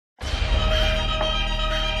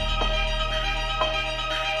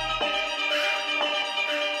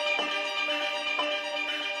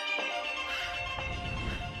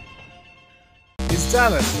Is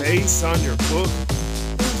that a face on your book?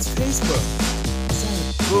 No, it's Facebook. Is that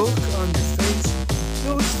a book on your face?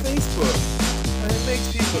 No, it's Facebook. And it makes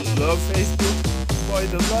people love Facebook by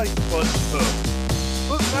the like button hook.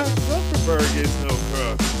 But Mark Zuckerberg is no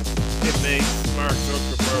crook. It makes Mark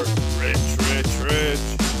Zuckerberg rich.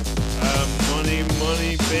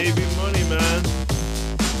 Money, baby, money man.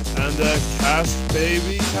 And cash,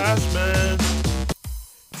 baby, cash man.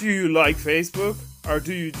 Do you like Facebook? Or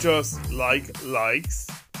do you just like likes?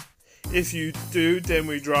 If you do, then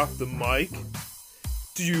we drop the mic.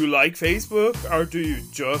 Do you like Facebook? Or do you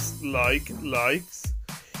just like likes?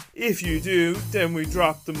 If you do, then we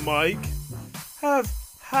drop the mic. Have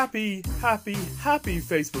happy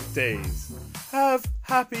Facebook days. Have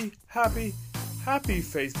happy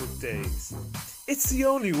Facebook days. It's the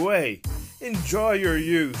only way. Enjoy your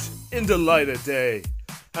youth in the light of day.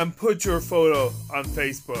 And put your photo on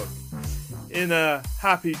Facebook in a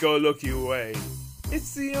happy-go-lucky way.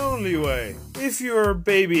 It's the only way. If your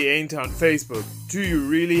baby ain't on Facebook, do you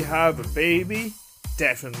really have a baby?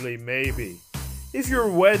 Definitely maybe. If your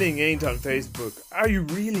wedding ain't on Facebook, are you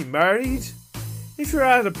really married? If you're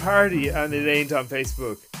at a party and it ain't on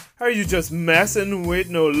Facebook, are you just messing with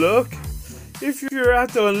no luck? If you're at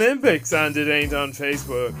the Olympics and it ain't on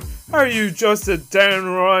Facebook, are you just a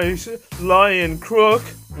downright lying crook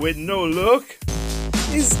with no look?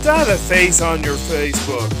 Is that a face on your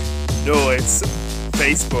Facebook? No, it's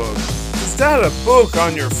Facebook. Is that a book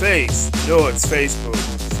on your face? No, it's Facebook.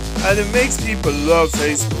 And it makes people love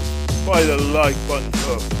Facebook by the like button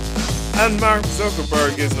hook. And Mark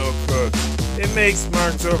Zuckerberg is no crook. It makes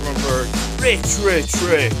Mark Zuckerberg rich.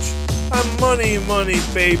 And money,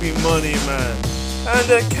 baby, money man.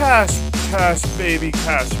 And a cash, baby,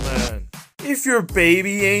 cash man. If your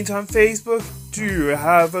baby ain't on Facebook, do you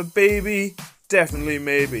have a baby? Definitely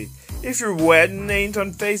maybe. If your wedding ain't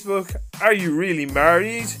on Facebook, are you really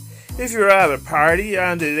married? If you're at a party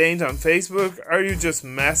and it ain't on Facebook, are you just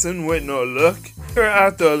messing with no luck? If you're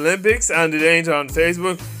at the Olympics and it ain't on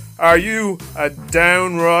Facebook, are you a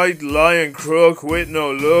downright lying crook with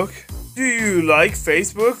no look? Do you like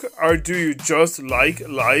Facebook or do you just like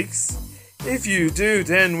likes? If you do,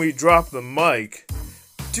 then we drop the mic.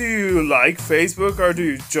 Do you like Facebook or do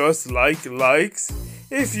you just like likes?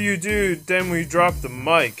 If you do, then we drop the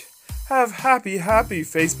mic. Have happy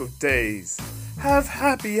Facebook days. Have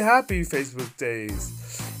happy Facebook days.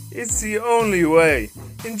 It's the only way.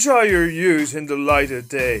 Enjoy your youth in the light of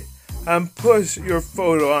day. And put your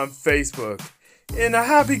photo on Facebook. In a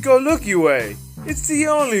happy-go-lucky way. It's the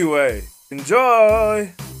only way.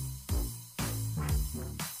 Enjoy!